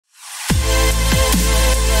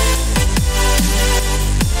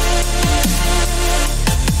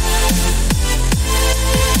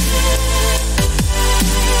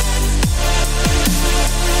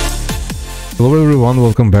Hello everyone,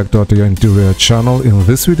 welcome back to Auto Interior channel. In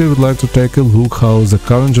this video I would like to take a look how the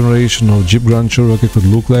current generation of Jeep Grand Cherokee could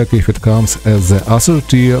look like if it comes as the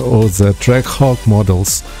SRT or the Trackhawk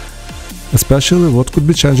models. Especially what could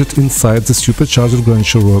be changed inside the supercharged Grand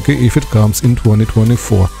Cherokee if it comes in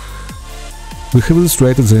 2024. We have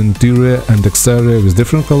illustrated the interior and exterior with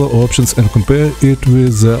different color options and compare it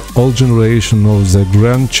with the old generation of the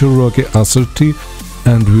Grand Cherokee SRT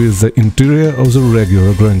and with the interior of the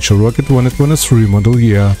regular Grand Cherokee 2023 model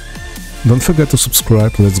year. Don't forget to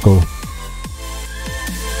subscribe, let's go!